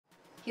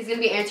He's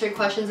gonna be answering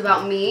questions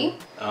about me.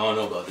 I don't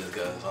know about this,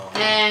 guys.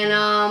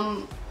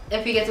 And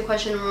if he gets a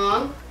question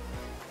wrong,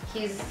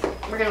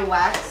 we're gonna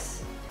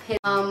wax his,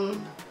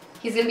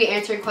 he's gonna be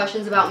answering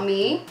questions about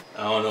me.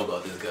 I don't know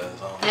about this, guys.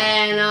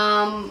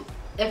 And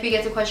if he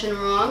gets a question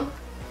wrong,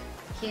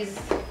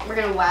 we're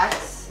gonna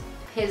wax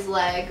his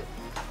leg.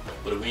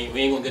 But we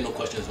ain't gonna get no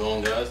questions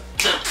wrong, guys.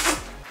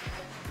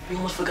 We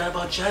almost forgot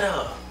about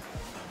Jetta.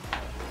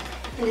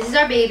 And this is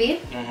our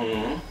baby.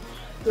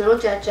 Little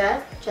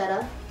Jetta.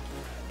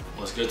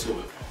 Let's get to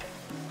it.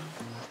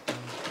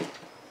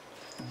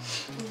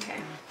 Okay.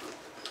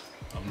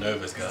 I'm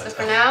nervous, guys. So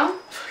for now,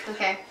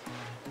 okay.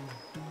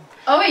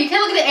 Oh wait, you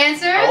can't look at the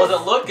answers? I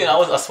wasn't looking.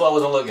 I swear I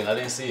wasn't looking. I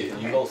didn't see it.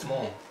 Okay. You go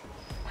small.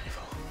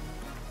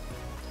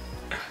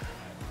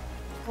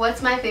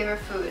 What's my favorite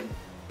food?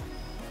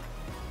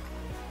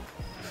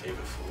 Your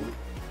favorite food?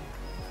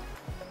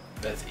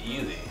 That's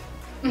easy.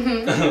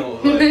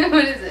 Like,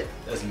 what is it?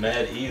 That's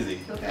mad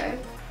easy. Okay.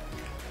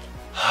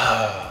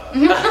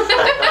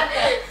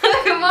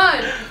 Come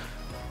on.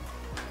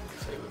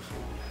 Favorite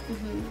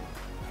food.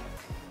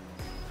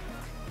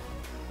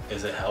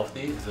 Is it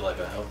healthy? Is it like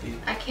a healthy?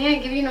 I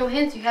can't give you no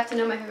hints. You have to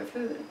know my favorite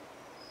food.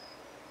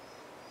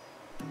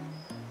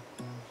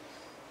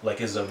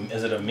 Like is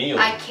it a meal?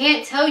 I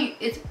can't tell you.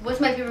 What's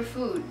my favorite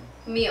food?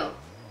 Meal.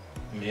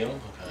 Meal?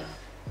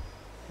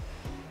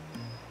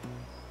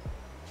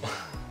 Okay.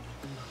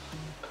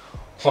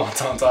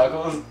 Wonton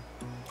tacos?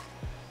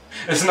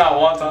 It's not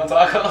wonton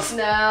tacos?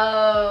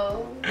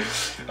 No.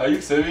 Are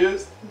you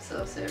serious? I'm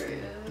so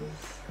serious.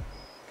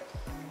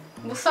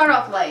 We'll start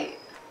off light.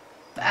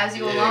 But as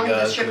you go along,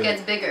 the strip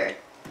gets bigger.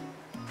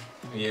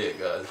 Yeah,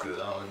 guys, because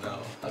I don't know.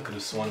 I could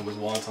have sworn it was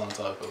wonton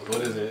tacos.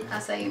 What is it?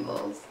 Acai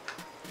bowls.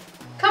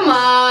 Come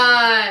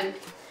on.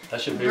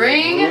 That's your favorite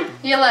Bring food?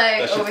 your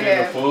leg That's over your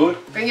here. favorite food?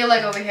 Bring your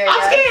leg over here, I'm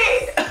guys.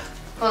 scared.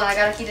 Hold on, I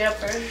gotta heat it up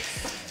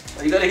first.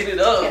 Oh, you gotta heat it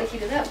up. You gotta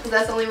heat it up, because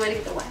that's the only way to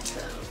get the wax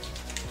out.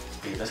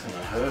 Babe, that's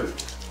gonna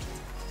hurt.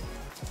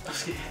 I'm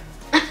scared.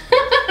 I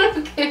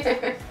don't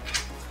care.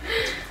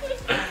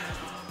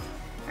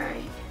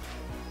 Alright.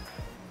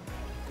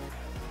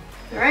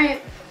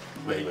 Alright.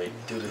 Wait,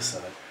 do this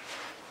side.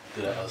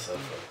 Do that outside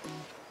first.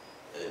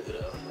 Yeah, do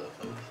that outside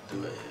first.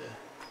 Do it here.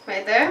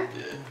 Right there?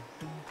 Yeah.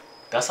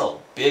 That's a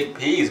big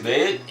piece,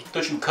 babe. I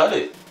thought you cut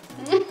it.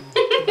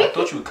 I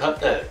thought you cut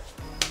that.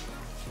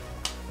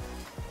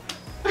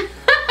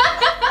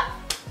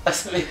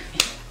 That's me.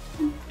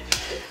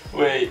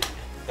 Wait,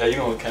 are you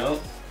gonna count?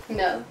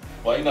 No.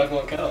 Why you not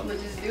gonna count? We'll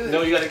just do it.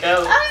 No, you gotta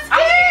count. I'm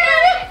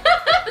scared!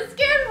 I'm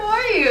scared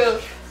for you.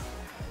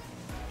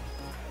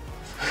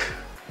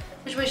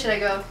 Which way should I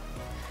go?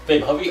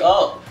 Babe, hurry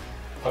up.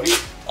 Hurry.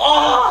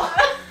 Oh!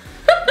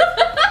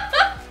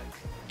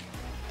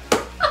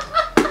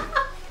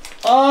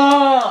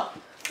 Oh!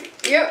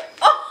 You're.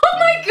 Oh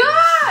my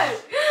god!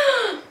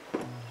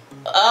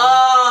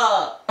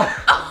 Ah!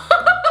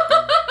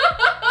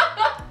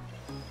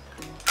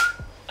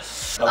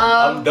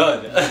 I'm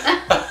done.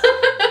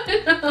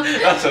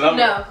 That's what I'm.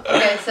 No.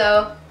 Okay,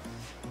 so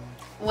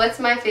what's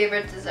my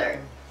favorite dessert?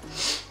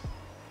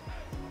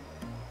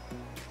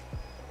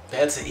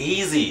 That's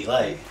easy.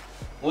 Like,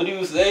 what are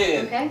you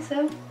saying? Okay,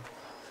 so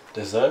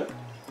Dessert?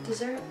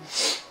 dessert.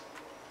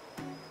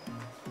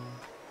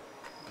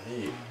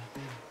 Babe.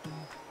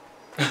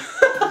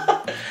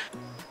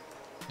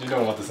 You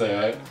know what to say,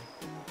 right?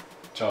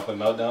 Chocolate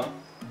meltdown?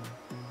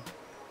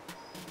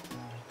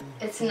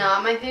 It's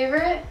not my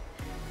favorite,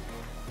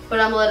 but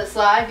I'm gonna let it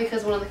slide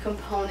because one of the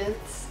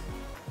components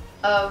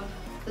of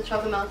the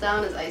chocolate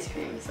meltdown is ice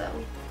cream, so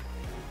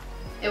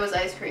it was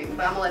ice cream,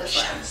 but I'm gonna let it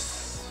slide.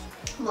 Yes.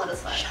 I'm gonna let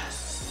it slide.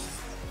 Yes.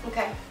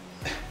 Okay.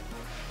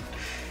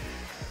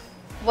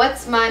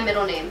 What's my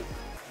middle name?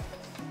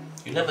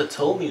 You never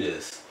told me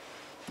this.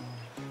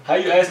 How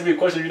you asking me a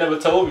question you never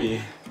told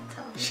me?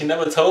 She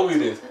never told me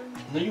this.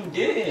 No, you I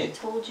didn't.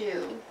 told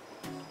you.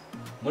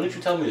 When did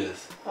you tell me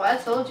this? Well, I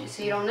told you,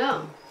 so you don't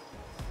know.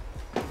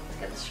 Let's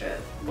get the strip.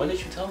 When did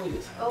you tell me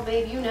this? Oh,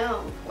 babe, you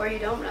know. Or you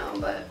don't know,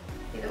 but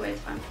either way, it's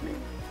fine for me.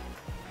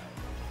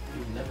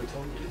 You never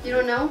told me this. You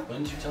don't know?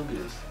 When did you tell me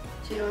this?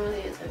 So you don't know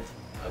the answers.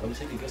 Let me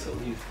take a guess at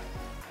least.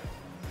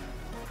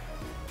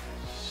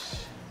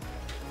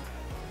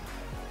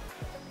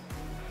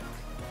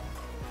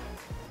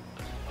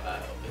 Wow,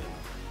 babe.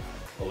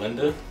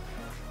 Melinda?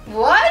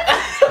 What?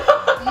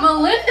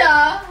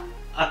 Melinda?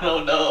 I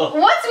don't know.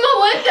 What's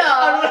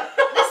Melinda?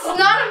 This is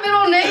not a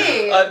middle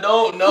name. I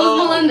don't know.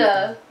 Who's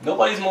Melinda?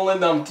 Nobody's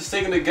Melinda. I'm just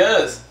taking a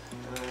guess.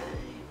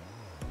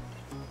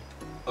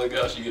 Look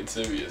how she gets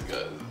serious,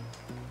 guys.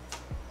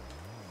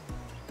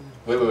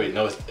 Wait.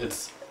 No,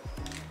 it's.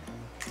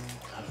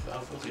 I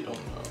really don't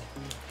know.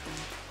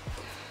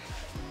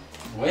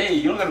 Wait,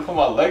 you don't gotta put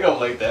my leg up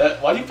like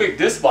that. Why'd you pick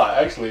this spot,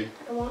 actually?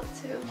 I want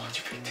to. Why'd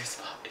you pick this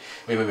spot?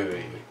 Wait.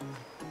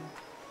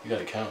 You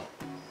gotta count.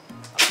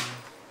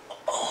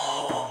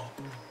 Oh.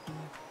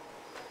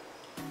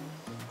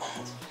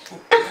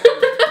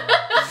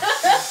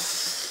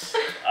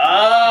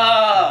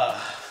 Ah.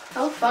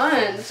 How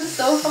fun. This is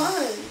so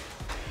fun.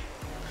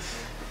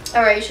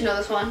 Alright, you should know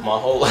this one. My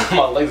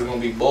legs are gonna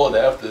be bald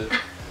after.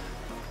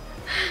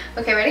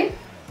 Okay, ready?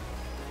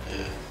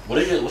 Yeah.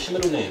 What's your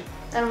middle name?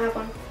 I don't have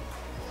one.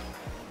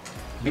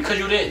 Because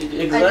you didn't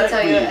exactly. I did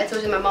tell you. I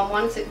told you my mom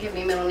wanted to give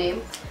me a middle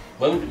name.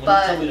 When you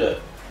told me that?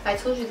 I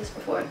told you this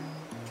before.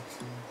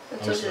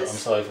 I'm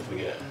sorry for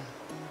forgetting.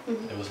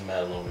 It was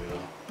mad long ago.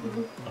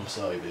 I'm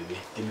sorry, baby.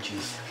 Give me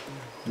cheese.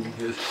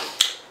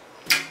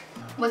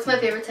 What's my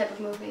favorite type of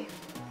movie?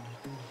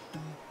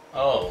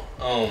 Oh,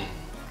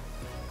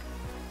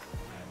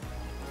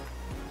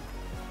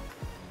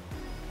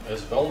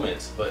 it's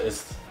romance, but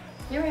it's.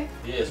 You're right.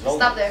 Yeah, it's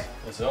romance. Stop there.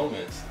 It's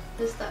romance.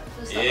 Just stop.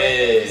 Just Yeah. stop right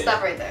there. Just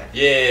stop right there.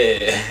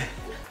 Yeah.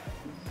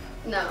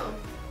 No.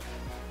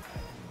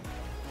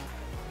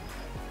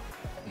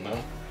 No?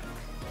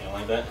 You don't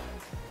like that?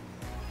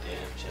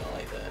 Damn, she don't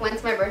like that.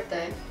 When's my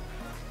birthday?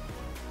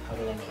 How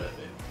do I know that,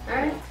 babe?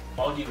 Alright.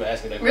 Why would you even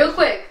ask me that Real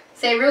question? quick.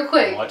 Say it real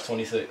quick. March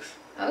 26th.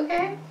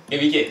 Okay.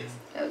 Give me kids.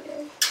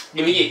 Okay.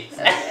 Give me kids.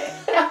 Okay.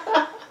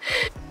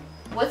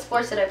 What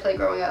sports did I play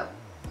growing up?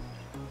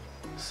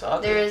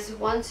 Soccer. There's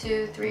 1,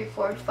 2, 3,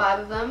 4, 5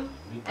 of them.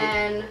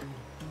 And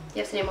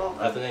you have to name all of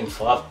I have them. to name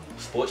 5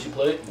 sports you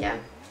played? Yeah.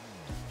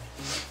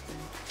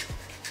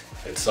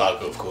 It's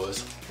soccer, of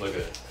course. Look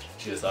at her.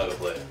 She's a soccer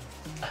player.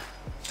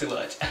 Too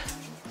much.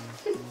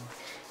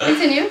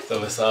 Continue.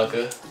 So it's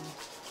soccer.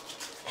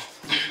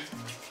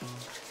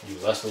 You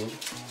wrestled.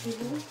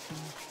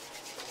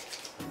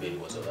 The baby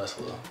was a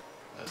wrestler.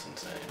 That's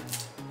insane.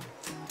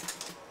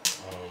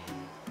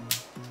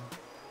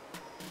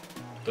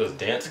 Does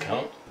dance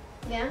count?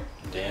 Yeah.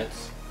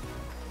 Dance.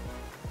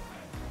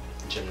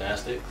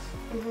 Gymnastics.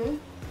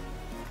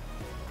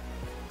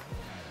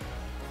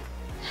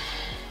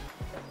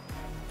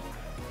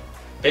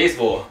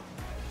 Baseball.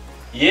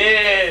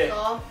 Yeah.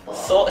 Softball.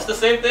 So it's the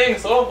same thing.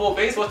 Softball,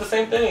 baseball, it's the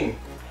same thing.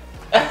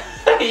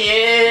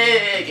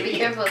 Yeah. Be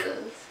careful with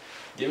this.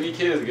 Give me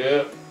kids,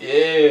 girl.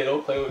 Yeah,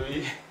 don't play with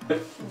me.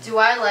 Do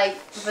I like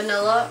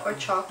vanilla or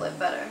chocolate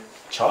better?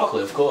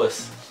 Chocolate, of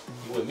course.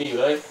 You with me,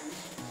 right?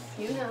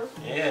 You know.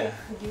 Yeah.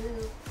 You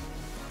know.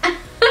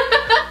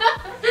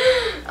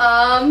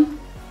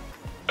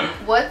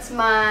 What's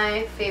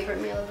my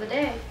favorite meal of the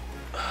day?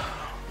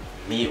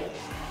 Meal.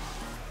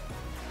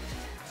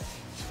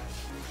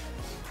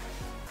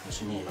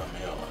 What you mean by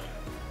meal?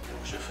 Like,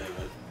 what's your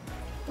favorite?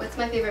 What's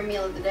my favorite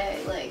meal of the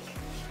day? Like,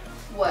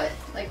 what?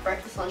 Like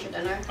breakfast, lunch, or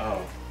dinner?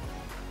 Oh.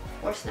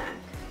 Or snack?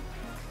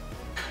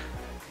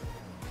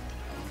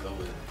 I'm gonna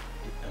go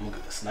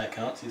with the snack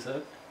counts, you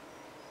said?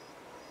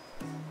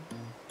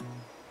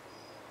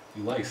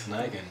 You like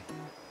snacking?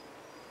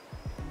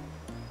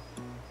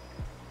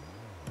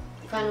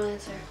 Final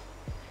answer.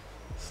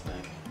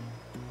 Snacking.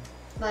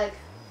 Like,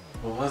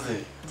 What was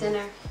it?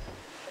 dinner.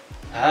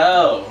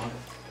 How?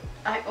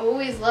 I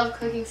always love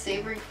cooking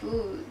savory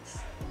foods.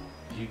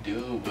 You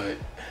do, but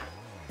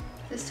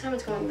This time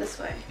it's going this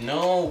way.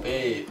 no,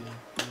 babe.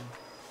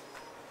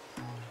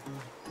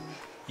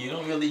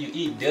 You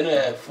eat dinner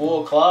at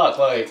 4 o'clock.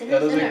 Like, Dinner's that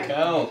doesn't dinner.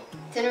 count.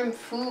 Dinner and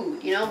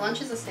food. You know,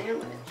 lunch is a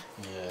sandwich.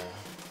 Yeah.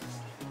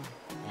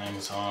 I'm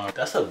sorry.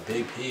 That's a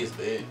big piece,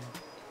 babe.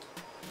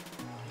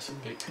 That's a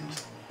big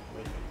piece.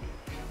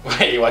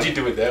 Wait, why'd you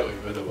do it that way,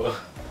 first of all?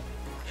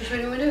 Which way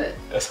do you want to do it?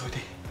 That's what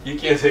you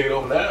can't take it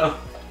over now.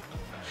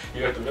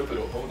 You have to rip it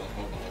over. Hold on.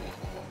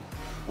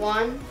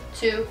 1,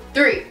 2,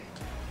 3.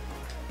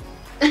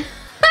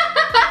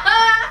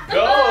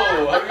 Go!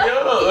 Hurry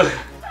up!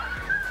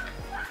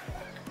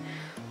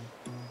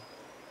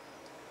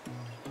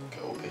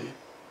 Go, babe.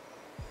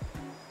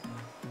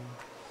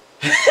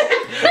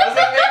 That's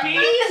what that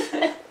means?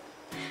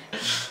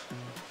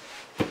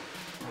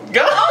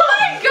 Go! Oh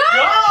my god!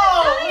 Go!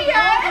 What's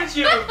wrong with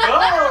you? Go!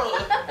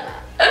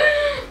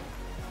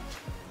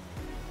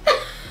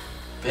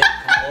 Babe,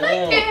 come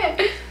on.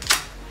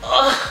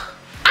 Ugh.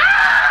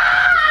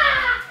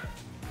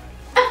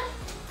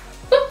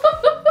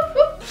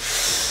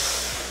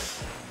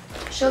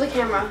 Show the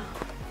camera.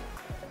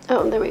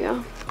 Oh, there we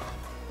go.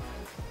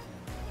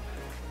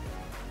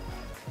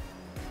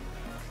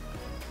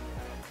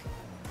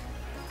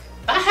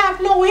 I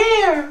have no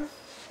hair.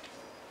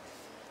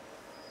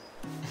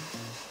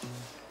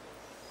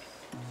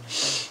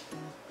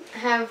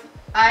 Have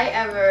I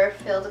ever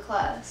failed a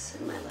class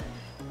in my life?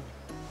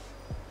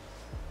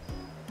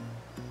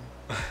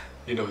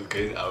 You know, it's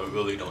good. I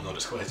really don't know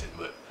this question,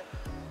 but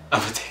I'm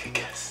gonna take a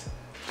guess.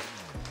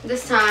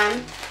 This time,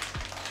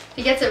 if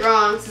he gets it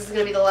wrong, this is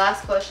gonna be the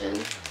last question.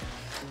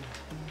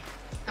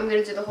 I'm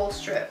gonna do the whole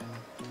strip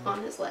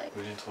on his leg.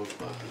 We didn't talk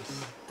about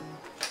this.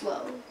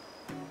 Well,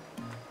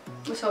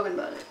 we're talking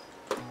about it.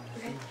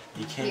 Okay.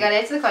 You can't. You gotta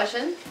answer the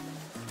question.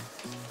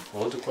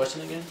 What was the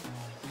question again?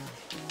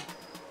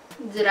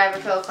 Did I ever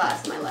fail a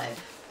class in my life?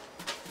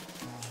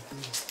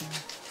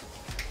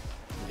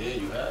 Yeah,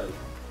 you have.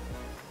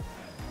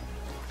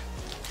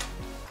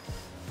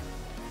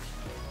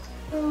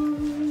 For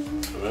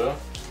real?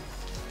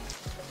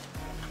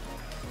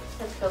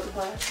 Never failed a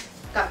class.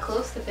 Got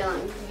close to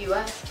failing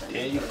US. But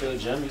Yeah, you failed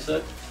gym, you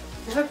said?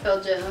 never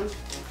failed gym.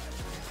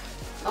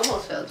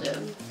 Almost failed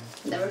gym.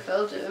 Never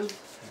failed gym.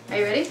 Are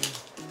you ready?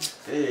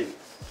 Hey.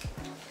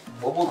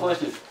 One more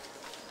question.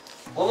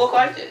 One more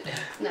question.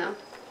 No.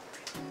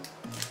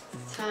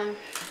 It's time.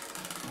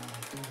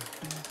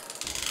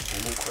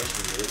 One more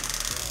question, babe.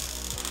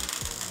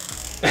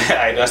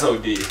 Alright, that's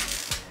OD.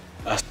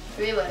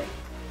 Relay.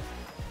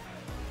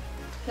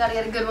 Gotta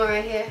get a good one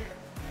right here.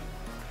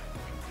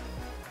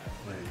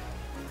 Wait.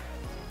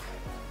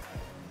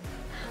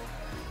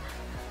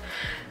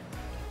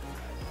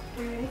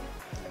 Alright.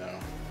 No.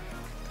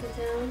 Put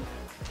down.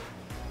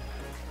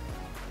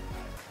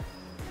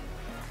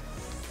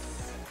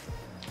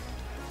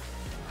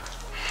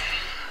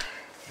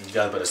 You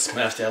guys better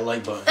smash that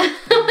like button.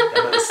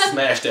 Y'all better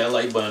smash that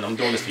like button. I'm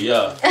doing this for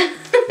y'all.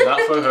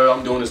 Not for her,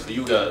 I'm doing this for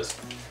you guys.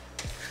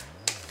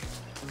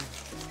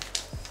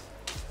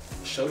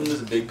 Show them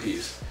this big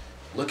piece.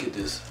 Look at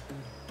this.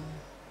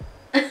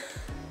 I'm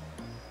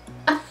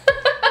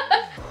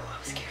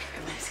scared.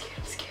 I'm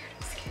scared.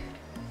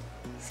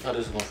 How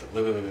this is going for?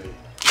 Wait.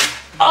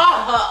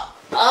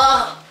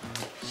 Ah!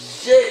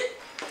 Shit!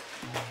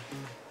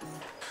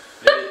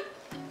 Babe,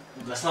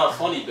 that's not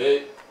funny,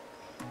 babe.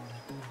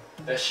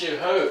 That shit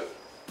hurt.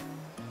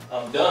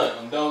 I'm done.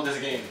 I'm done with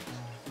this game.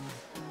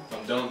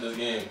 I'm done with this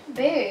game.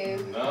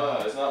 Babe.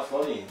 Nah, it's not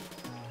funny.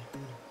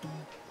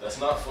 That's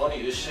not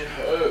funny. This shit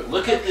hurt.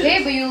 Look at this.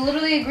 Okay, but you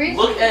literally agreed.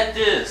 Look at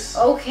this.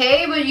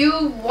 Okay, but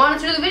you wanted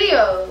to do the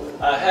video.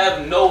 I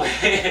have no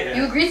hair.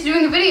 You agreed to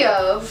doing the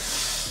video.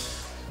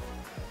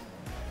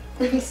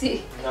 Let me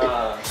see.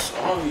 Nah,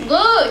 sorry.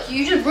 Look,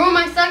 you just ruined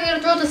my sock. I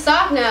gotta throw out the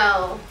sock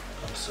now.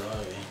 I'm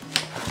sorry.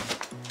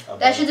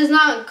 That shit does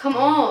not come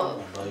off.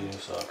 I'll buy you new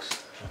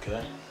socks.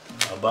 Okay?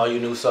 I'll buy you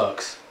new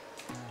socks.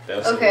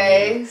 That's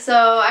okay,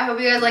 so I hope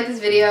you guys like this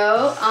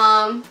video.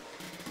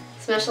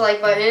 Smash the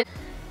like button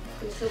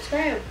and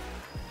subscribe.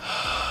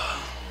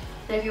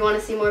 And if you want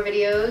to see more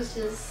videos,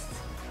 just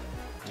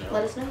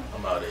let us know.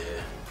 I'm out of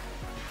here.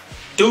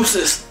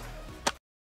 Deuces!